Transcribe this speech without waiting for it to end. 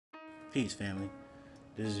Peace, family.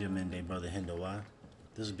 This is your Mende brother Hindowa.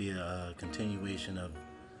 This will be a continuation of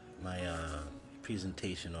my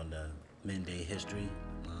presentation on the Mende history,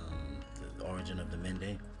 the origin of the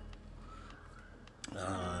Mende.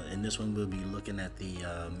 In this one, we'll be looking at the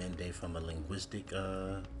Mende from a linguistic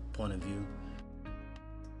point of view.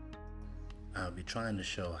 I'll be trying to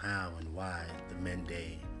show how and why the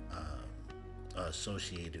Mende are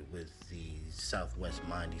associated with the Southwest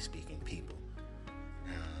Mandi speaking people.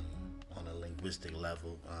 On a linguistic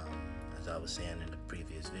level, as I was saying in the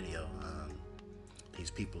previous video,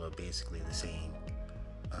 these people are basically the same,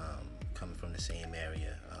 coming from the same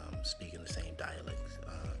area, speaking the same dialects,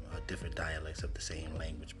 different dialects of the same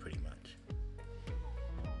language pretty much.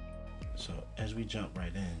 So as we jump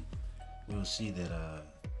right in, we'll see that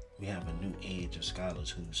we have a new age of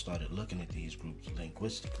scholars who started looking at these groups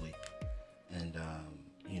linguistically, and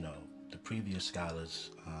the previous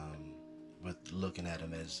scholars were looking at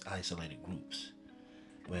them as isolated groups,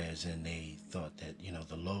 whereas then they thought that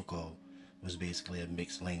the local was basically a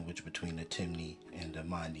mixed language between the Timni and the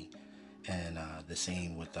Mandi, and the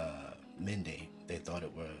same with Mende. They thought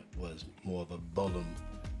it was more of a Bolam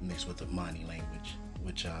mixed with the Mandi language,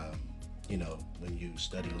 which when you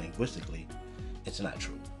study linguistically, it's not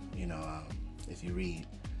true. If you read,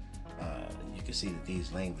 you can see that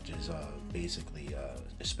these languages are basically,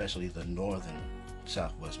 especially the northern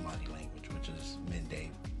Southwest Mandi language, which is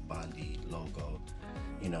Mende, Bandi, Logo.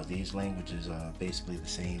 These languages are basically the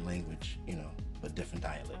same language, but different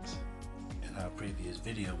dialects. In our previous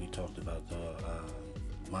video, we talked about the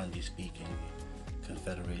Mandi-speaking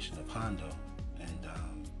Confederation of Hondo, and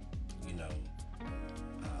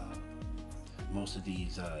most of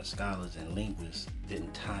these scholars and linguists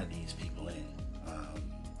didn't tie these people in.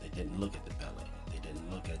 They didn't look at the belly. They didn't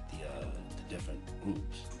look at the different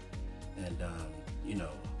groups. And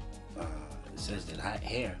it says that hot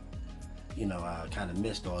hair, kind of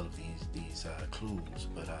missed all of these clues.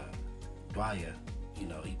 But Dwyer,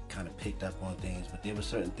 he kind of picked up on things, but there were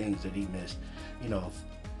certain things that he missed.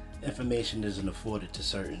 Information isn't afforded to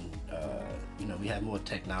certain. We have more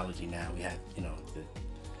technology now. We have, the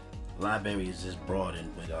library is just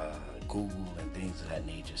broadened with Google and things of that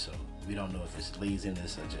nature. So we don't know if it's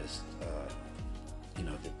laziness or just,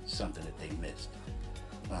 something that they missed.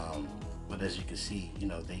 But as you can see,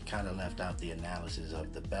 they kind of left out the analysis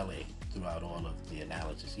of the belly throughout all of the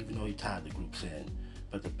analysis, even though he tied the groups in.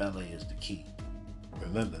 But the belly is the key.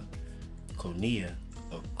 Remember, Konia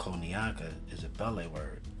or Koniaka is a belly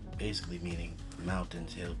word, basically meaning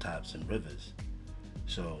mountains, hilltops, and rivers.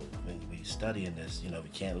 So when we studying this, we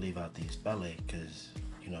can't leave out these belly because,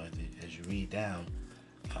 as you read down,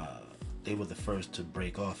 they were the first to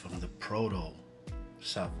break off from the proto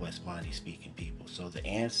Southwest Mandi speaking people. So the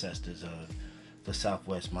ancestors of the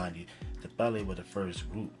Southwest Mandi, the belly were the first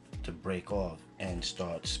group to break off and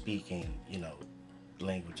start speaking,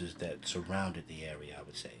 languages that surrounded the area, I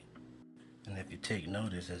would say. And if you take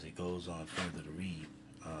notice as it goes on further to read,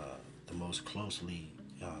 the most closely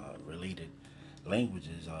related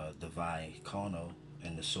languages are the Vai Kono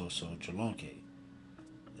and the Soso Cholonke.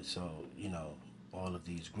 So, all of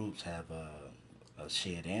these groups have a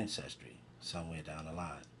shared ancestry somewhere down the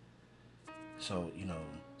line. So,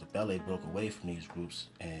 the Bele broke away from these groups,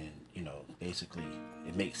 and, basically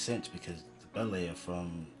it makes sense because the Bele are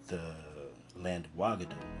from the land of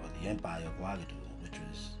Ouagadougou, or the empire of Ouagadougou, which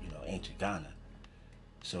was, ancient Ghana.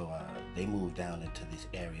 So they moved down into this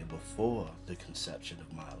area before the conception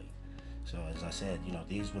of Mali. So as I said,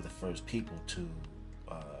 these were the first people to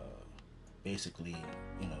basically,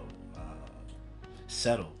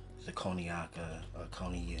 settle the Koniaka or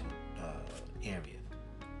Konian area.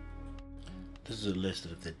 This is a list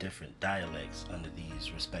of the different dialects under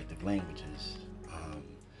these respective languages.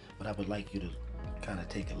 What I would like you to kind of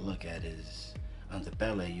take a look at is, under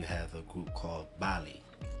Bele you have a group called Bali.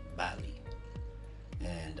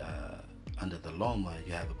 And under the Loma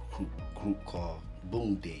you have a group called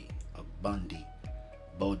Bundi, or Bundi,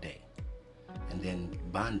 Bode. And then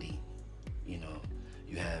Bandi,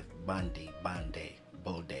 you have Bandi, Bande,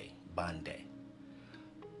 Bode, Bande.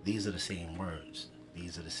 These are the same words.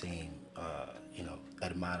 These are the same,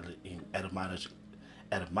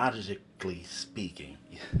 etymologically speaking.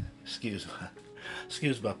 excuse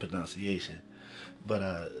my pronunciation, but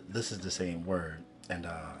this is the same word, and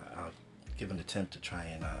I'll give an attempt to try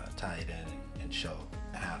and tie it in and show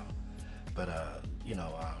how. But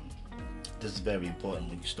this is very important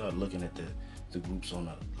when you start looking at the groups on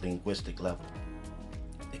a linguistic level.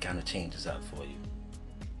 It kind of changes up for you.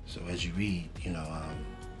 So as you read,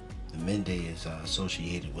 the Mende is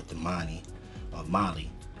associated with the Mani or Mali,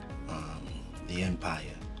 the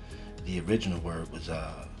empire. The original word was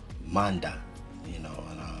Manda, and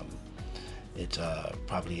it's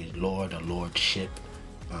probably Lord or Lordship,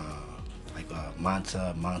 like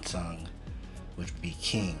Mansa, Mansang, which would be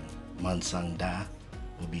King. Mansang Da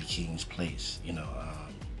would be King's place,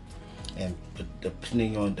 and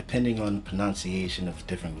depending on pronunciation of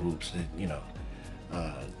different groups,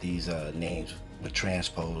 these names were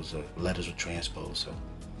transposed, or letters were transposed, so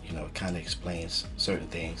it kind of explains certain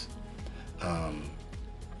things. Um,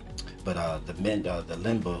 but the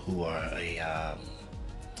Limba, who are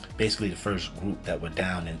basically the first group that were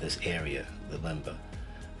down in this area, the Limba,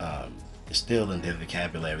 um, still in their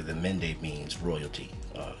vocabulary, the Mende means royalty,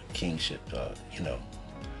 kingship,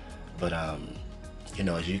 But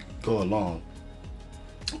as you go along,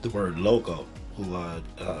 the word logo, who are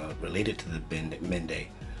related to the Mende,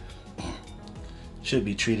 should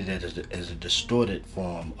be treated as a distorted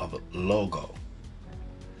form of a logo,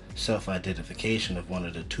 self-identification of one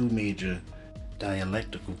of the two major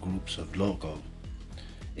dialectical groups of logo,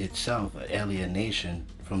 itself an alienation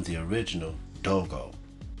from the original dogo,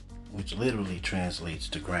 which literally translates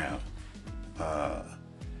to ground. Uh,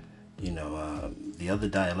 the other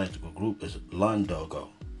dialectical group is Londogo,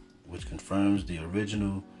 which confirms the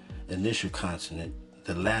original initial consonant.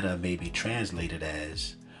 The latter may be translated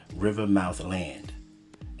as river mouth land,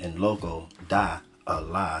 and logo da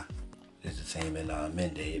la is the same in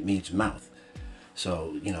Mende. It means mouth.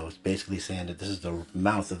 So it's basically saying that this is the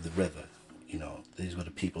mouth of the river. These were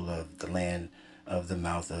the people of the land of the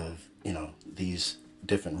mouth of these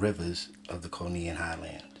different rivers of the Coney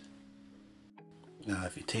Highland. Now,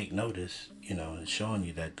 if you take notice, it's showing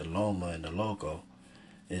you that the Loma and the Logo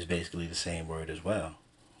is basically the same word as well.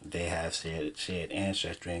 They have shared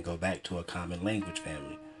ancestry and go back to a common language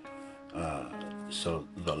family. So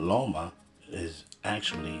the Loma is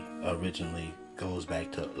actually originally goes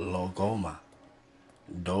back to Logoma,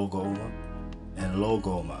 Dogoma, and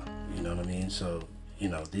Logoma. You know what I mean? So,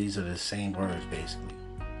 these are the same words basically,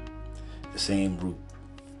 the same root.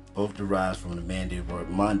 Both derives from the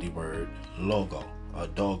Mandi word logo or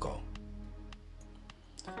dogo.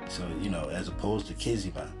 So, as opposed to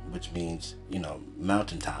Kizima, which means,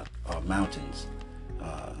 mountaintop or mountains,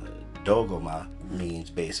 Dogoma means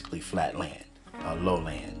basically flat land or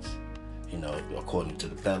lowlands. According to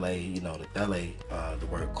the Bele, the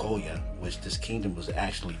word Koya, which this kingdom was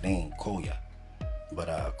actually named Koya. But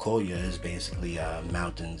Koya is basically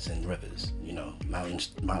mountains and rivers,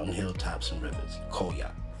 mountain hilltops and rivers,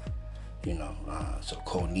 Koya. So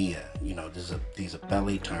Konia, these are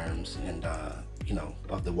Bele terms and,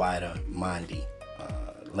 of the wider Mandi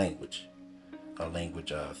language,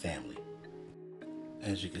 family.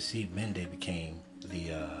 As you can see, Mende became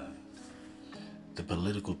the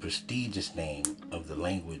political prestigious name of the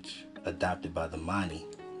language adopted by the Mani,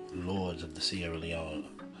 lords of the Sierra Leone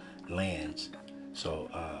lands. So,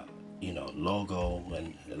 Logo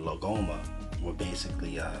and Logoma were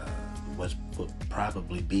basically would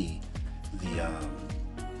probably be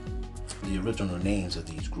the original names of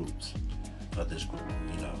these groups, of this group.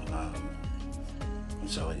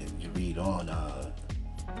 So if you read on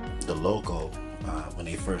the Logo, when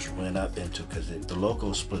they first went up into, because the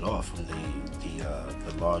Logo split off from the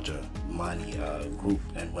larger Mani group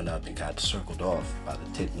and went up and got circled off by the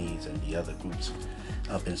Tidneys and the other groups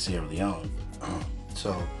up in Sierra Leone.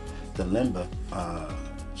 So the Limba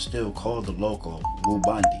still called the Loco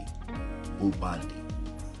Wubandi,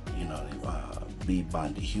 B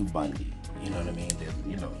Bondi, Hugh Bundy. You know what I mean?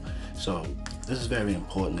 So this is very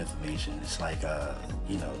important information. It's like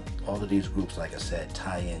all of these groups, like I said,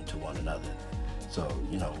 tie into one another. So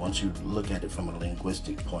once you look at it from a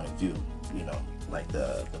linguistic point of view, like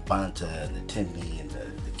the Banta and the Timni and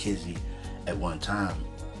the Kizi, at one time,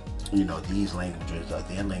 these languages,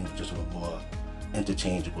 their languages were more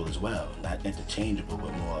interchangeable as well. Not interchangeable,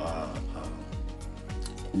 but more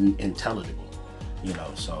intelligible.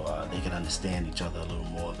 So they can understand each other a little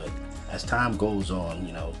more. But as time goes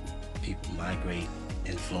on, people migrate,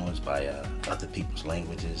 influenced by other people's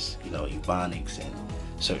languages, Ebonics and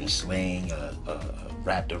certain slang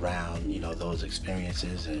wrapped around, those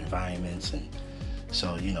experiences and environments. And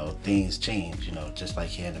so, things change, just like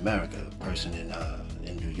here in America, a person in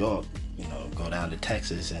New York, go down to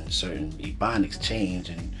Texas and certain Ebonics change,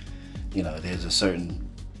 and, there's at certain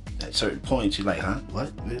points you're like, huh,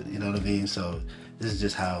 what? You know what I mean? So this is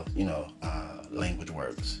just how, language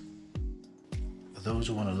works. For those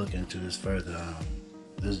who want to look into this further,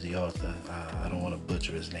 this is the author. I don't want to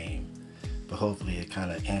butcher his name, but hopefully it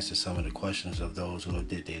kind of answers some of the questions of those who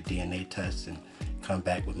did their DNA tests and come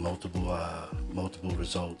back with multiple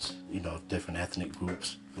results, different ethnic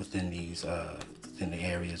groups within these, within the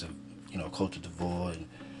areas of, Cote d'Ivoire and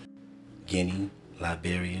Guinea,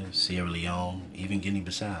 Liberia, Sierra Leone, even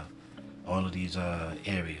Guinea-Bissau. All of these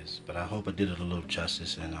areas. But I hope I did it a little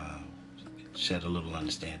justice and shed a little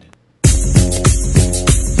understanding.